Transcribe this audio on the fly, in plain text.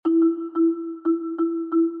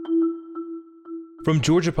From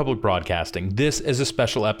Georgia Public Broadcasting, this is a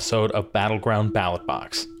special episode of Battleground Ballot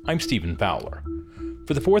Box. I'm Stephen Fowler.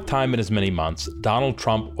 For the fourth time in as many months, Donald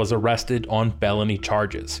Trump was arrested on felony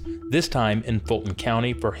charges, this time in Fulton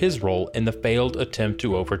County for his role in the failed attempt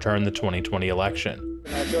to overturn the 2020 election.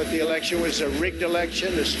 I thought the election was a rigged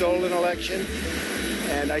election, a stolen election,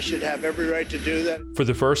 and I should have every right to do that. For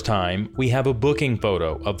the first time, we have a booking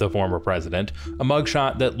photo of the former president, a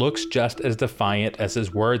mugshot that looks just as defiant as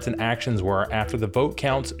his words and actions were after the vote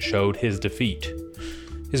counts showed his defeat.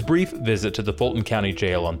 His brief visit to the Fulton County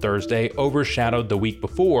Jail on Thursday overshadowed the week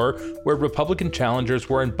before, where Republican challengers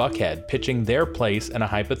were in Buckhead pitching their place in a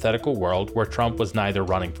hypothetical world where Trump was neither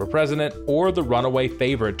running for president or the runaway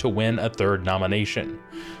favorite to win a third nomination.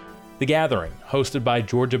 The gathering, hosted by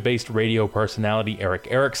Georgia-based radio personality Eric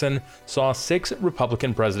Erickson, saw 6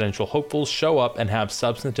 Republican presidential hopefuls show up and have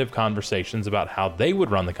substantive conversations about how they would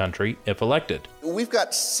run the country if elected. We've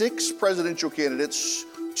got 6 presidential candidates,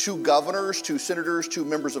 2 governors, 2 senators, 2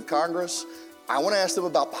 members of Congress. I want to ask them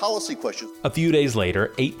about policy questions. A few days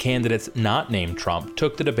later, 8 candidates not named Trump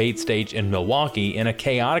took the debate stage in Milwaukee in a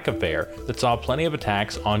chaotic affair that saw plenty of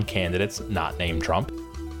attacks on candidates not named Trump,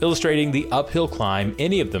 illustrating the uphill climb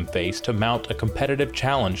any of them face to mount a competitive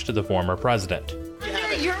challenge to the former president.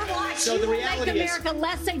 Under your watch, so you will make America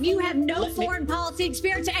less safe. You have no foreign policy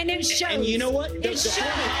experience, and it shows. And you know what? The foreign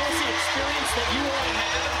policy experience that you all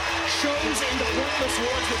have shows in the pointless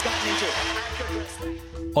wars we've gotten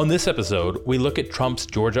into. On this episode, we look at Trump's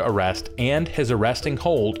Georgia arrest and his arresting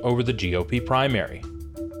hold over the GOP primary.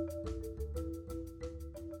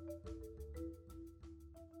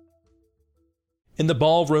 In the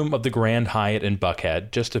ballroom of the Grand Hyatt in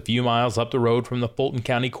Buckhead, just a few miles up the road from the Fulton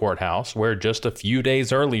County Courthouse, where just a few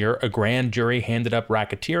days earlier a grand jury handed up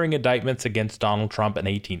racketeering indictments against Donald Trump and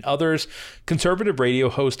 18 others, conservative radio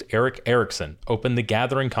host Eric Erickson opened the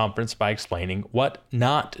gathering conference by explaining what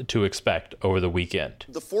not to expect over the weekend.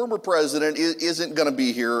 The former president isn't going to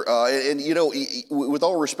be here, and you know, with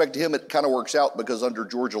all respect to him, it kind of works out because under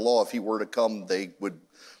Georgia law, if he were to come, they would,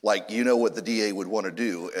 like, you know what the DA would want to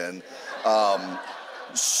do, and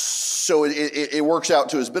so it works out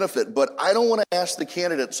to his benefit. But I don't want to ask the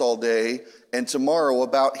candidates all day and tomorrow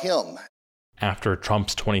about him. After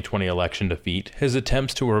Trump's 2020 election defeat, his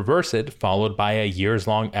attempts to reverse it, followed by a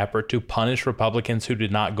years-long effort to punish Republicans who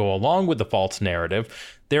did not go along with the false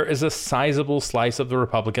narrative, there is a sizable slice of the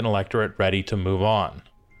Republican electorate ready to move on.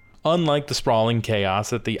 Unlike the sprawling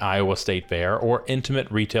chaos at the Iowa State Fair or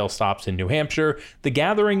intimate retail stops in New Hampshire, the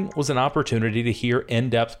gathering was an opportunity to hear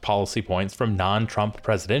in-depth policy points from non-Trump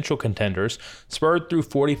presidential contenders, spurred through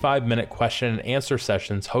 45-minute question and answer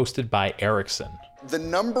sessions hosted by Erickson. The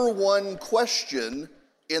number one question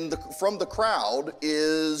from the crowd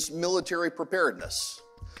is military preparedness.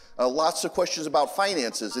 Lots of questions about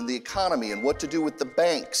finances and the economy and what to do with the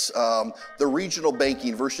banks, the regional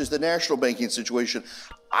banking versus the national banking situation.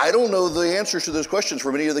 I don't know the answers to those questions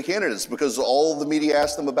from any of the candidates because all the media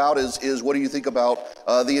asks them about is what do you think about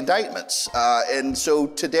the indictments? And so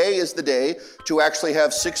today is the day to actually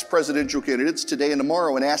have 6 presidential candidates today and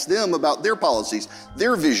tomorrow and ask them about their policies,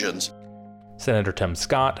 their visions. Senator Tim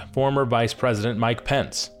Scott, former Vice President Mike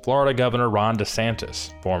Pence, Florida Governor Ron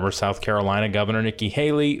DeSantis, former South Carolina Governor Nikki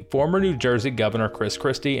Haley, former New Jersey Governor Chris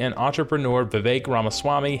Christie, and entrepreneur Vivek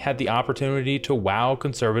Ramaswamy had the opportunity to wow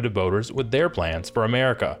conservative voters with their plans for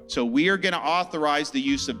America. So we are going to authorize the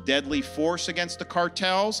use of deadly force against the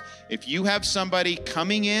cartels. If you have somebody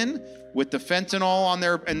coming in with the fentanyl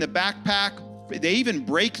in the backpack, they even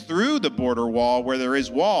break through the border wall where there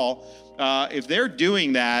is wall. If they're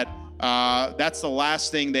doing that, that's the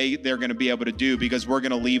last thing they're going to be able to do because we're going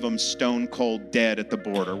to leave them stone cold dead at the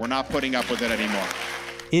border. We're not putting up with it anymore.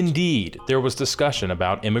 Indeed, there was discussion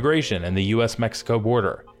about immigration and the U.S.-Mexico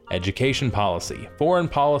border, education policy, foreign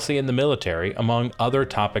policy, and the military, among other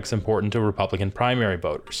topics important to Republican primary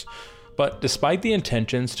voters. But despite the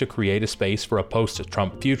intentions to create a space for a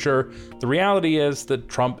post-Trump future, the reality is that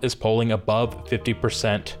Trump is polling above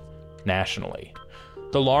 50% nationally.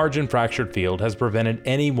 The large and fractured field has prevented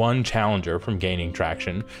any one challenger from gaining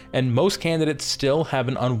traction, and most candidates still have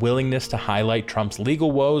an unwillingness to highlight Trump's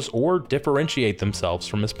legal woes or differentiate themselves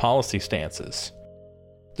from his policy stances.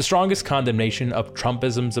 The strongest condemnation of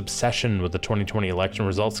Trumpism's obsession with the 2020 election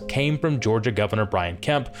results came from Georgia Governor Brian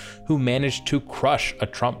Kemp, who managed to crush a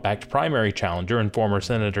Trump-backed primary challenger and former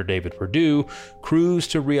Senator David Perdue, cruise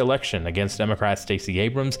to re-election against Democrat Stacey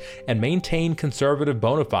Abrams, and maintain conservative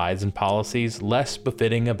bona fides and policies less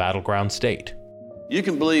befitting a battleground state. You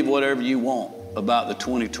can believe whatever you want about the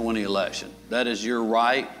 2020 election. That is your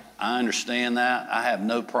right. I understand that. I have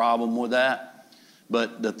no problem with that.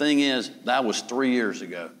 But the thing is, that was 3 years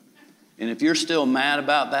ago. And if you're still mad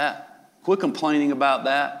about that, quit complaining about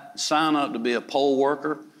that. Sign up to be a poll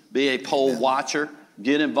worker, be a poll watcher,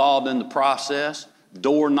 get involved in the process,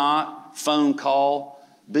 door knock, phone call,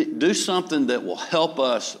 do something that will help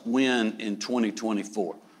us win in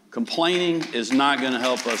 2024. Complaining is not going to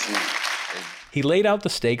help us win. He laid out the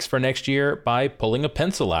stakes for next year by pulling a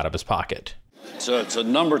pencil out of his pocket. So it's a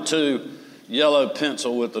number 2 yellow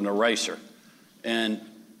pencil with an eraser. And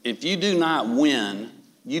if you do not win,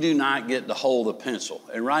 you do not get to hold the pencil.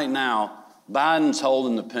 And right now, Biden's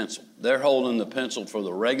holding the pencil. They're holding the pencil for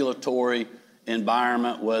the regulatory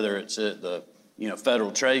environment, whether it's at the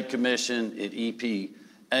Federal Trade Commission, at EPA,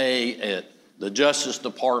 at the Justice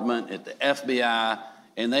Department, at the FBI,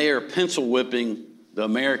 and they are pencil whipping the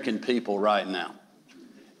American people right now.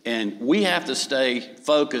 And we have to stay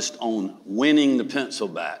focused on winning the pencil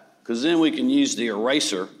back, because then we can use the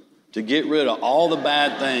eraser to get rid of all the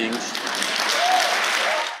bad things.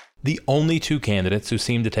 The only 2 candidates who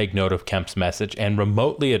seem to take note of Kemp's message and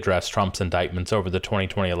remotely address Trump's indictments over the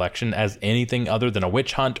 2020 election as anything other than a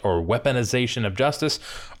witch hunt or weaponization of justice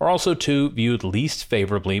are also 2 viewed least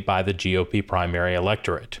favorably by the GOP primary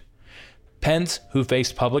electorate. Pence, who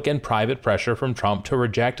faced public and private pressure from Trump to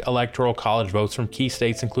reject electoral college votes from key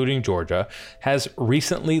states including Georgia, has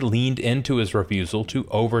recently leaned into his refusal to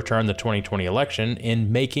overturn the 2020 election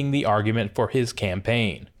in making the argument for his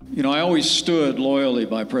campaign. I always stood loyally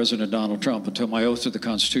by President Donald Trump until my oath to the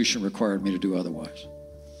Constitution required me to do otherwise.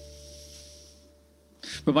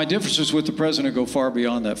 But my differences with the president go far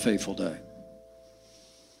beyond that fateful day.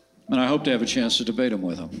 And I hope to have a chance to debate him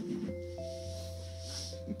with him.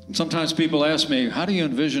 Sometimes people ask me, how do you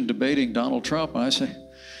envision debating Donald Trump? And I say,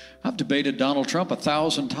 I've debated Donald Trump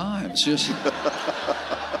 1,000 times, just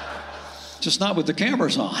not with the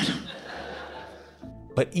cameras on.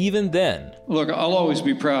 But even then... Look, I'll always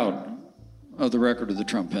be proud of the record of the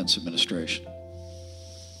Trump-Pence administration.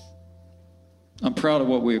 I'm proud of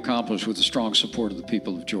what we accomplished with the strong support of the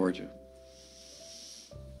people of Georgia.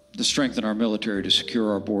 To strengthen our military, to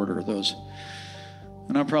secure our border,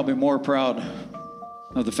 and I'm probably more proud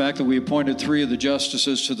of the fact that we appointed 3 of the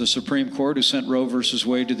justices to the Supreme Court who sent Roe versus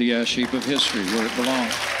Wade to the ash heap of history where it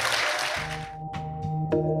belongs.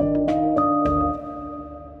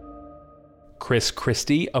 Chris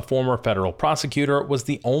Christie, a former federal prosecutor, was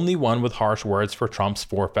the only one with harsh words for Trump's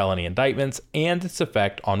 4 felony indictments and its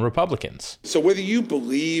effect on Republicans. So whether you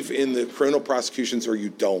believe in the criminal prosecutions or you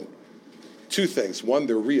don't, 2 things. 1,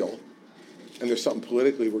 they're real, and there's something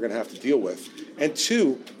politically we're going to have to deal with. And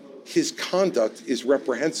 2, his conduct is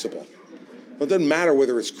reprehensible. It doesn't matter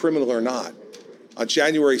whether it's criminal or not. On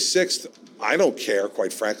January 6th, I don't care,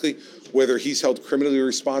 quite frankly, whether he's held criminally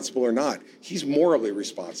responsible or not. He's morally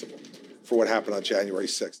responsible for what happened on January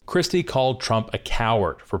 6th. Christie called Trump a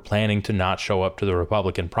coward for planning to not show up to the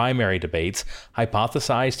Republican primary debates,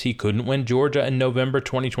 hypothesized he couldn't win Georgia in November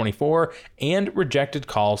 2024, and rejected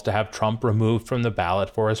calls to have Trump removed from the ballot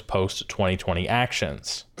for his post-2020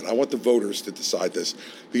 actions. And I want the voters to decide this.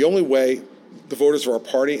 The only way the voters of our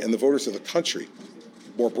party and the voters of the country,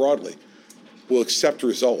 more broadly, will accept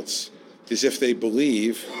results is if they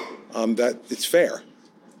believe that it's fair.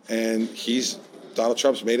 And Donald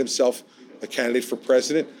Trump's made himself a candidate for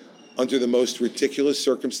president under the most ridiculous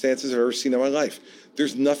circumstances I've ever seen in my life.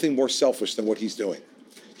 There's nothing more selfish than what he's doing.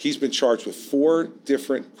 He's been charged with 4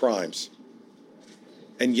 different crimes,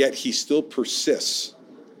 and yet he still persists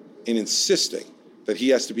in insisting that he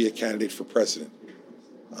has to be a candidate for president.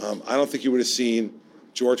 I don't think you would have seen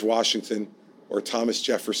George Washington or Thomas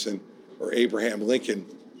Jefferson or Abraham Lincoln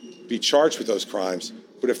be charged with those crimes,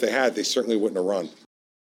 but if they had, they certainly wouldn't have run.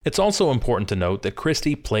 It's also important to note that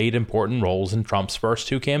Christie played important roles in Trump's first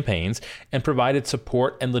 2 campaigns and provided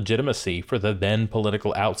support and legitimacy for the then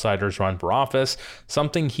political outsider's run for office,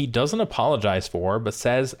 something he doesn't apologize for, but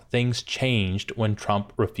says things changed when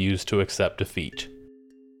Trump refused to accept defeat.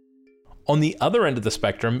 On the other end of the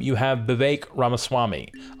spectrum, you have Vivek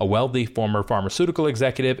Ramaswamy, a wealthy former pharmaceutical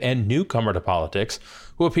executive and newcomer to politics,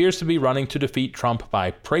 who appears to be running to defeat Trump by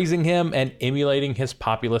praising him and emulating his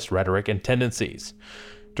populist rhetoric and tendencies.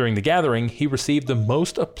 During the gathering, he received the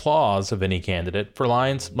most applause of any candidate for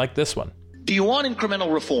lines like this one. Do you want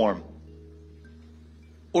incremental reform?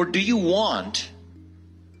 Or do you want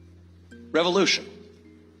revolution?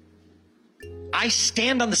 I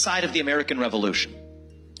stand on the side of the American Revolution.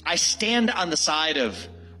 I stand on the side of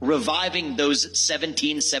reviving those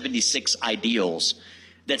 1776 ideals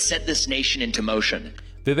that set this nation into motion.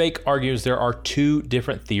 Vivek argues there are 2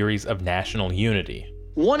 different theories of national unity.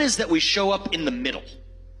 One is that we show up in the middle.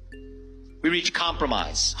 We reach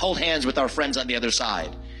compromise, hold hands with our friends on the other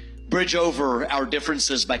side, bridge over our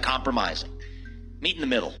differences by compromising, meet in the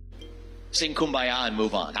middle. sing Kumbaya and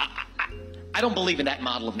move on. I don't believe in that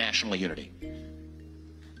model of national unity.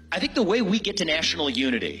 I think the way we get to national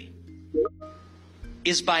unity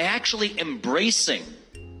is by actually embracing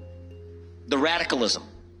the radicalism,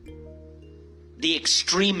 the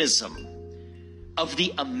extremism of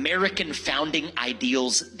the American founding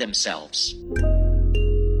ideals themselves.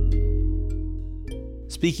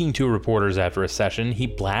 Speaking to reporters after a session, he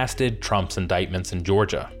blasted Trump's indictments in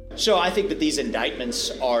Georgia. So I think that these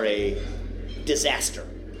indictments are a disaster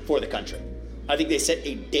for the country. I think they set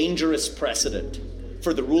a dangerous precedent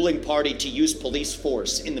for the ruling party to use police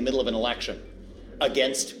force in the middle of an election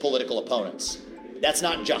against political opponents. That's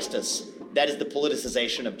not justice. That is the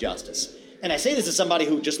politicization of justice. And I say this as somebody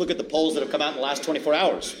who just looked at the polls that have come out in the last 24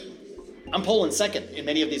 hours. I'm polling second in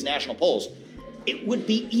many of these national polls. It would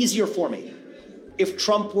be easier for me if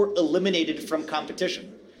Trump were eliminated from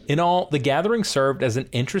competition. In all, the gathering served as an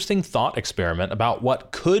interesting thought experiment about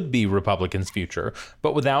what could be Republicans' future,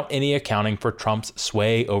 but without any accounting for Trump's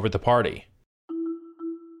sway over the party.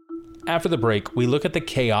 After the break, we look at the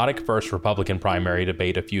chaotic first Republican primary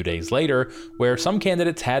debate a few days later, where some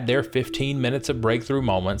candidates had their 15 minutes of breakthrough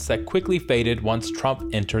moments that quickly faded once Trump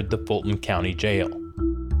entered the Fulton County Jail.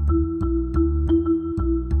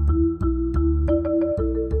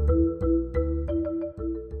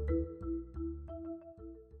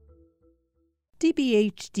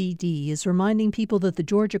 DBHDD is reminding people that the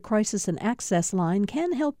Georgia Crisis and Access Line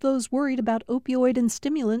can help those worried about opioid and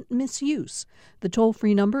stimulant misuse. The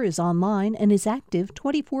toll-free number is online and is active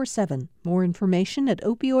 24/7. More information at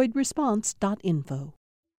opioidresponse.info.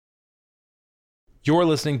 You're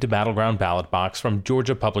listening to Battleground Ballot Box from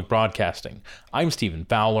Georgia Public Broadcasting. I'm Stephen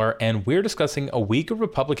Fowler, and we're discussing a week of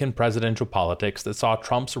Republican presidential politics that saw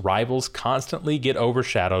Trump's rivals constantly get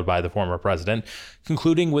overshadowed by the former president,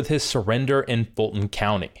 concluding with his surrender in Fulton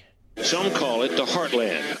County. Some call it the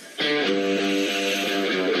heartland.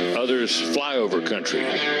 Others flyover country.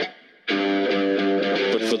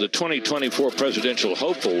 But for the 2024 presidential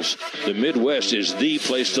hopefuls, the Midwest is the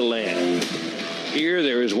place to land. Here,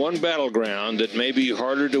 there is one battleground that may be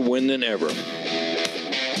harder to win than ever.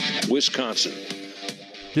 Wisconsin.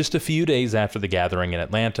 Just a few days after the gathering in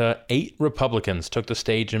Atlanta, 8 Republicans took the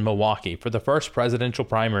stage in Milwaukee for the first presidential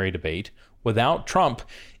primary debate without Trump,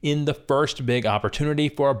 in the first big opportunity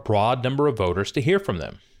for a broad number of voters to hear from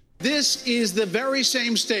them. This is the very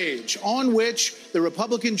same stage on which the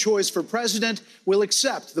Republican choice for president will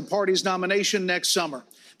accept the party's nomination next summer.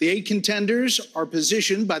 The 8 contenders are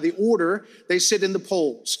positioned by the order they sit in the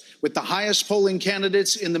polls, with the highest polling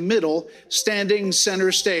candidates in the middle standing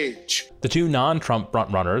center stage. The 2 non-Trump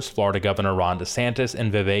frontrunners, Florida Governor Ron DeSantis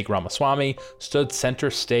and Vivek Ramaswamy, stood center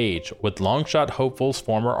stage, with longshot hopefuls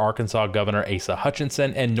former Arkansas Governor Asa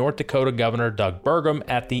Hutchinson and North Dakota Governor Doug Burgum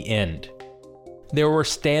at the end. There were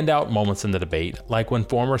standout moments in the debate, like when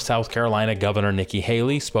former South Carolina Governor Nikki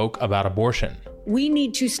Haley spoke about abortion. We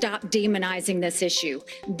need to stop demonizing this issue.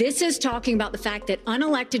 This is talking about the fact that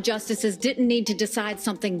unelected justices didn't need to decide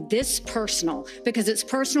something this personal, because it's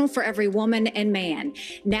personal for every woman and man.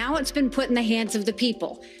 Now it's been put in the hands of the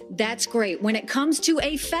people. That's great. When it comes to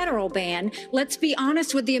a federal ban, let's be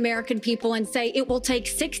honest with the American people and say it will take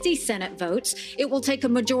 60 Senate votes. It will take a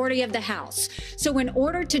majority of the House. So in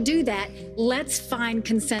order to do that, let's find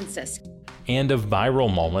consensus. And a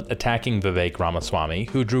viral moment attacking Vivek Ramaswamy,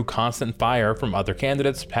 who drew constant fire from other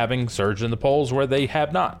candidates, having surged in the polls where they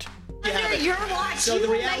have not. Under your watch, you will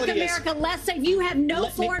make America less safe. You have no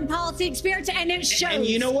foreign policy experience, and it shows. And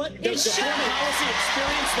you know what? The foreign policy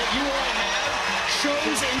experience that you all have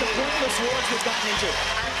shows in the pointless wars we've gotten into. I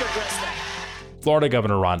have to address that. Florida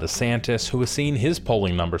Governor Ron DeSantis, who has seen his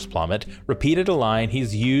polling numbers plummet, repeated a line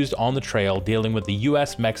he's used on the trail dealing with the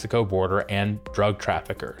U.S.-Mexico border and drug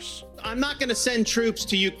traffickers. I'm not going to send troops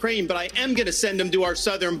to Ukraine, but I am going to send them to our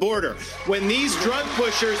southern border. When these drug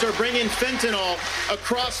pushers are bringing fentanyl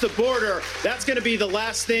across the border, that's going to be the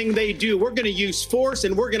last thing they do. We're going to use force,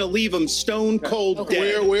 and we're going to leave them stone cold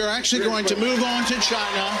dead. We're actually going to move on to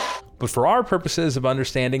China. But for our purposes of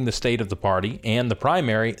understanding the state of the party and the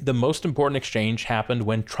primary, the most important exchange happened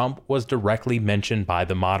when Trump was directly mentioned by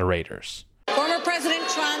the moderators. Former President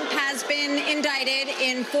Trump has been indicted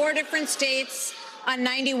in 4 different states on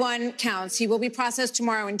 91 counts. He will be processed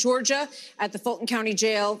tomorrow in Georgia at the Fulton County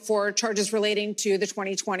Jail for charges relating to the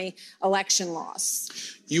 2020 election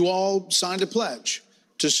loss. You all signed a pledge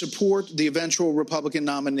to support the eventual Republican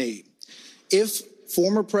nominee. If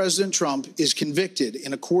former President Trump is convicted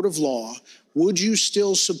in a court of law, would you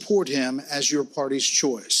still support him as your party's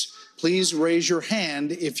choice? Please raise your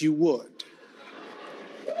hand if you would.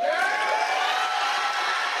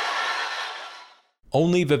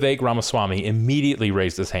 Only Vivek Ramaswamy immediately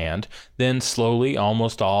raised his hand. Then slowly,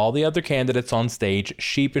 almost all the other candidates on stage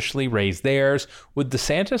sheepishly raised theirs, with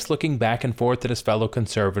DeSantis looking back and forth at his fellow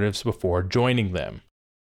conservatives before joining them.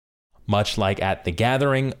 Much like at the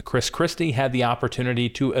gathering, Chris Christie had the opportunity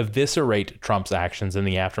to eviscerate Trump's actions in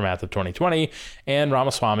the aftermath of 2020, and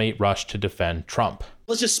Ramaswamy rushed to defend Trump.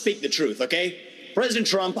 Let's just speak the truth, okay? President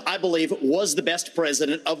Trump, I believe, was the best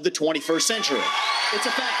president of the 21st century. It's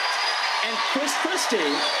a fact. And Chris Christie,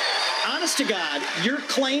 honest to God, your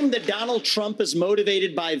claim that Donald Trump is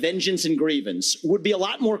motivated by vengeance and grievance would be a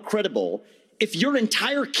lot more credible if your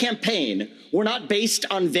entire campaign were not based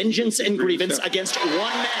on vengeance and grievance against one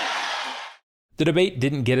man. The debate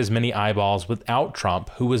didn't get as many eyeballs without Trump,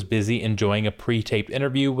 who was busy enjoying a pre-taped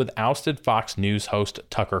interview with ousted Fox News host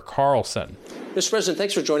Tucker Carlson. Mr. President,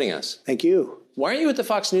 thanks for joining us. Thank you. Why are you at the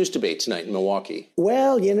Fox News debate tonight in Milwaukee?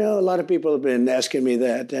 Well, you know, a lot of people have been asking me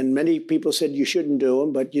that, and many people said you shouldn't do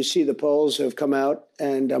them, but you see the polls have come out,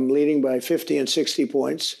 and I'm leading by 50 and 60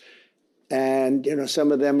 points. And, you know,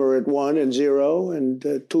 some of them are at 1 and 0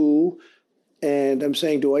 and 2. And I'm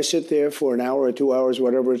saying, do I sit there for an hour or 2 hours,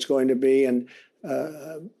 whatever it's going to be, and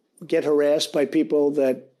get harassed by people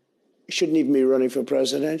that shouldn't even be running for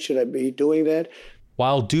president? Should I be doing that?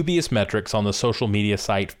 While dubious metrics on the social media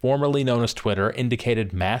site formerly known as Twitter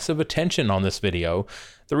indicated massive attention on this video,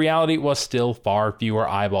 the reality was still far fewer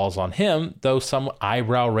eyeballs on him, though some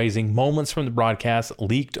eyebrow-raising moments from the broadcast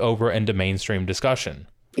leaked over into mainstream discussion.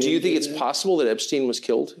 Do you think it's possible that Epstein was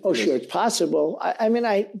killed? Oh, sure, it's possible. I mean,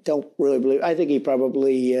 I don't really believe. I think he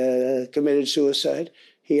probably committed suicide.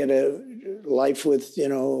 He had a life with, you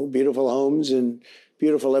know, beautiful homes and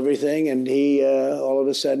beautiful everything, and he all of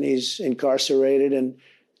a sudden he's incarcerated and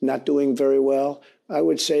not doing very well. I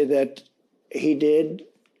would say that he did,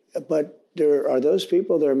 but there are those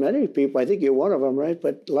people. There are many people. I think you're one of them, right?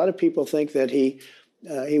 But a lot of people think that he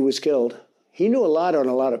was killed. He knew a lot on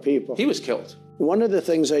a lot of people. He was killed. One of the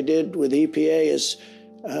things I did with the EPA is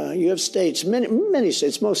you have states, many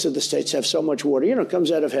states, most of the states have so much water. You know, it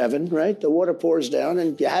comes out of heaven, right? The water pours down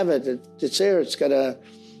and you have it. It's there. It's got to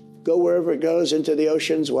go wherever it goes, into the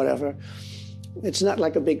oceans, whatever. It's not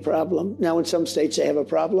like a big problem. Now, in some states, they have a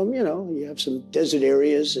problem. You know, you have some desert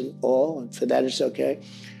areas and all, and for that, it's okay.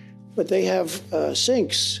 But they have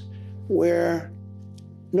sinks where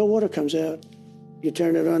no water comes out. You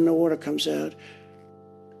turn it on, no water comes out.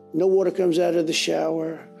 No water comes out of the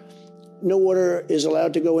shower. No water is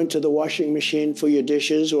allowed to go into the washing machine for your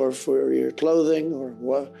dishes or for your clothing or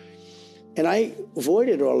what. And I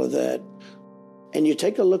avoided all of that. And you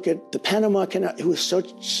take a look at the Panama Canal. It was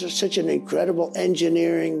such an incredible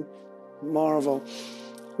engineering marvel.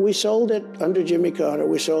 We sold it under Jimmy Carter.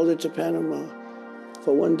 We sold it to Panama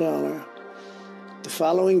for $1. The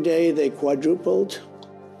following day, they quadrupled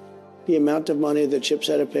the amount of money that ships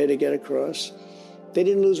had to pay to get across. They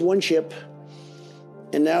didn't lose one ship.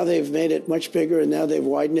 And now they've made it much bigger, and now they've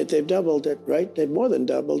widened it. They've doubled it, right? They've more than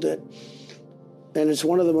doubled it. And it's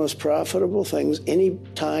one of the most profitable things. Any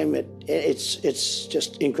time it's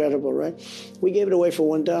just incredible, right? We gave it away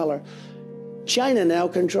for $1. China now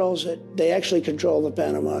controls it. They actually control the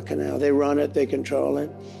Panama Canal. They run it, they control it,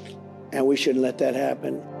 and we shouldn't let that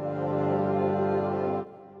happen.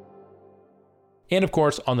 And of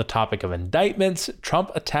course, on the topic of indictments,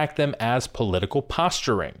 Trump attacked them as political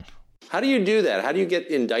posturing. How do you do that? How do you get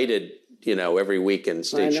indicted, you know, every week and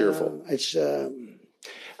stay cheerful? It's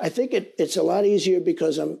I think it's a lot easier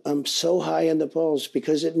because I'm so high in the polls,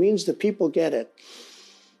 because it means the people get it.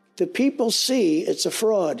 The people see it's a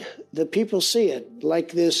fraud. The people see it,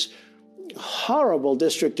 like this horrible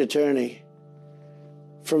district attorney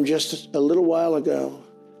from just a little while ago,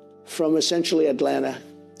 from essentially Atlanta,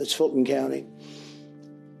 that's Fulton County.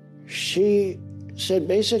 She said,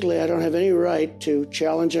 basically, I don't have any right to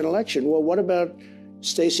challenge an election. Well, what about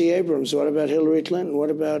Stacey Abrams? What about Hillary Clinton? What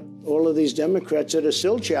about all of these Democrats that are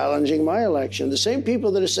still challenging my election? The same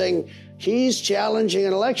people that are saying he's challenging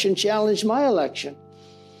an election challenged my election.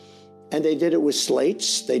 And they did it with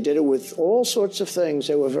slates. They did it with all sorts of things.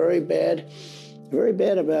 They were very bad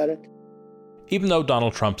about it. Even though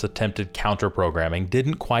Donald Trump's attempted counter-programming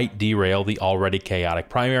didn't quite derail the already chaotic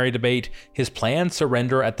primary debate, his planned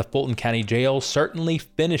surrender at the Fulton County Jail certainly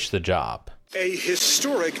finished the job. A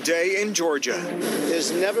historic day in Georgia.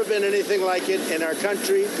 There's never been anything like it in our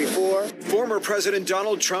country before. Former President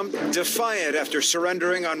Donald Trump defiant after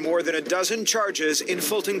surrendering on more than a dozen charges in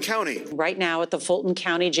Fulton County. Right now at the Fulton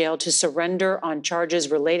County Jail to surrender on charges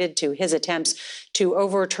related to his attempts to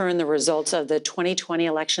overturn the results of the 2020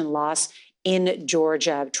 election loss in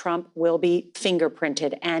Georgia. Trump will be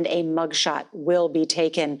fingerprinted and a mugshot will be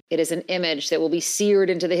taken. It is an image that will be seared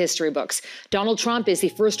into the history books. Donald Trump is the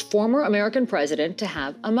first former American president to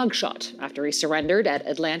have a mugshot after he surrendered at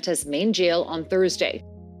Atlanta's main jail on Thursday.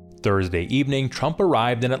 Thursday evening, Trump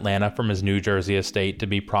arrived in Atlanta from his New Jersey estate to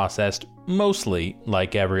be processed mostly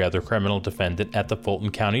like every other criminal defendant at the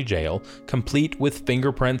Fulton County Jail, complete with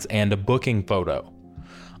fingerprints and a booking photo.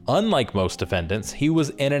 Unlike most defendants, he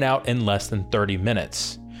was in and out in less than 30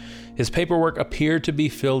 minutes. His paperwork appeared to be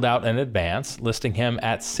filled out in advance, listing him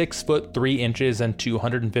at 6 foot 3 inches and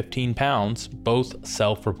 215 pounds, both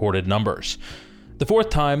self-reported numbers. The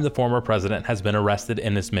fourth time the former president has been arrested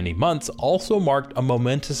in as many months also marked a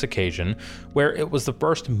momentous occasion where it was the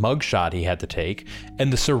first mugshot he had to take,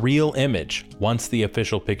 and the surreal image, once the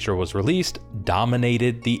official picture was released,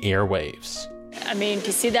 dominated the airwaves. I mean,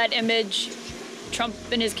 to see that image, Trump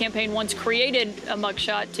in his campaign once created a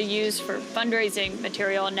mugshot to use for fundraising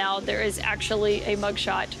material, and now there is actually a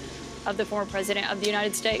mugshot of the former president of the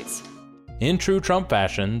United States. In true Trump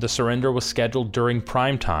fashion, the surrender was scheduled during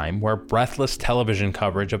prime time, where breathless television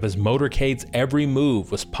coverage of his motorcade's every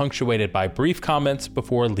move was punctuated by brief comments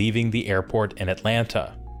before leaving the airport in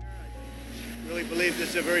Atlanta. I really believe this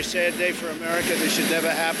is a very sad day for America. This should never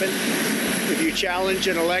happen. If you challenge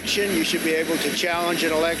an election, you should be able to challenge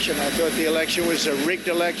an election. I thought the election was a rigged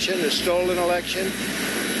election, a stolen election,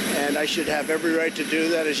 and I should have every right to do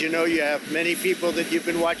that. As you know, you have many people that you've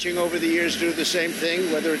been watching over the years do the same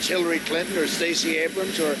thing, whether it's Hillary Clinton or Stacey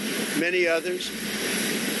Abrams or many others.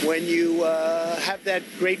 When you have that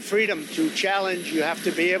great freedom to challenge, you have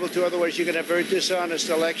to be able to, otherwise you're going to have very dishonest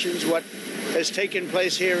elections. What has taken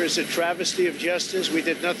place here is a travesty of justice. We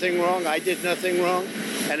did nothing wrong. I did nothing wrong.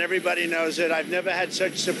 And everybody knows it. I've never had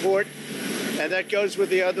such support. And that goes with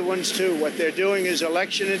the other ones, too. What they're doing is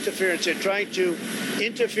election interference. They're trying to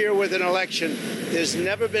interfere with an election. There's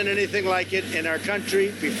never been anything like it in our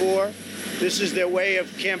country before. This is their way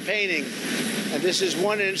of campaigning. And this is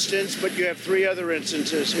one instance, but you have 3 other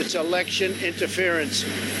instances. It's election interference.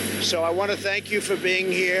 So I want to thank you for being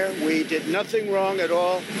here. We did nothing wrong at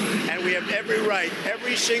all. And we have every right,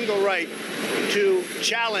 every single right, to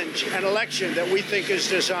challenge an election that we think is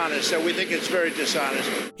dishonest, that we think is very dishonest.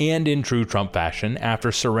 And in true Trump fashion,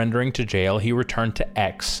 after surrendering to jail, he returned to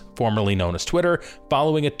X, formerly known as Twitter,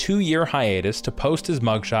 following a 2-year hiatus to post his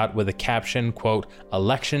mugshot with a caption, quote,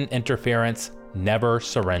 "Election interference, never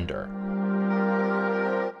surrender."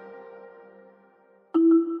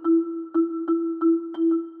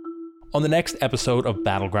 On the next episode of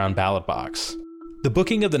Battleground Ballot Box, the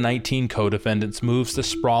booking of the 19 co-defendants moves the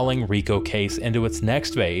sprawling RICO case into its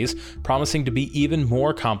next phase, promising to be even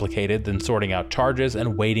more complicated than sorting out charges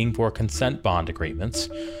and waiting for consent bond agreements.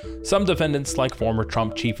 Some defendants, like former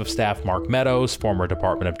Trump Chief of Staff Mark Meadows, former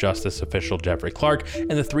Department of Justice official Jeffrey Clark,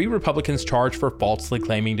 and the 3 Republicans charged for falsely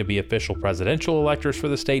claiming to be official presidential electors for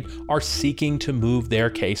the state, are seeking to move their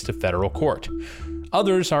case to federal court.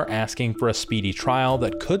 Others are asking for a speedy trial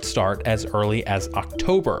that could start as early as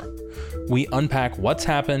October. We unpack what's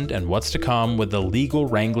happened and what's to come with the legal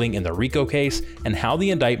wrangling in the RICO case and how the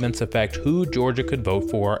indictments affect who Georgia could vote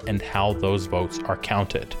for and how those votes are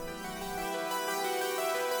counted.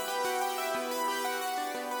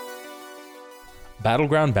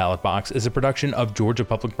 Battleground Ballot Box is a production of Georgia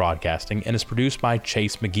Public Broadcasting and is produced by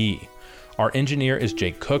Chase McGee. Our engineer is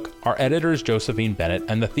Jake Cook, our editor is Josephine Bennett,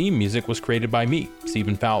 and the theme music was created by me,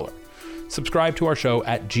 Stephen Fowler. Subscribe to our show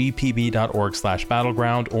at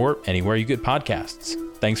gpb.org/battleground or anywhere you get podcasts.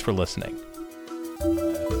 Thanks for listening.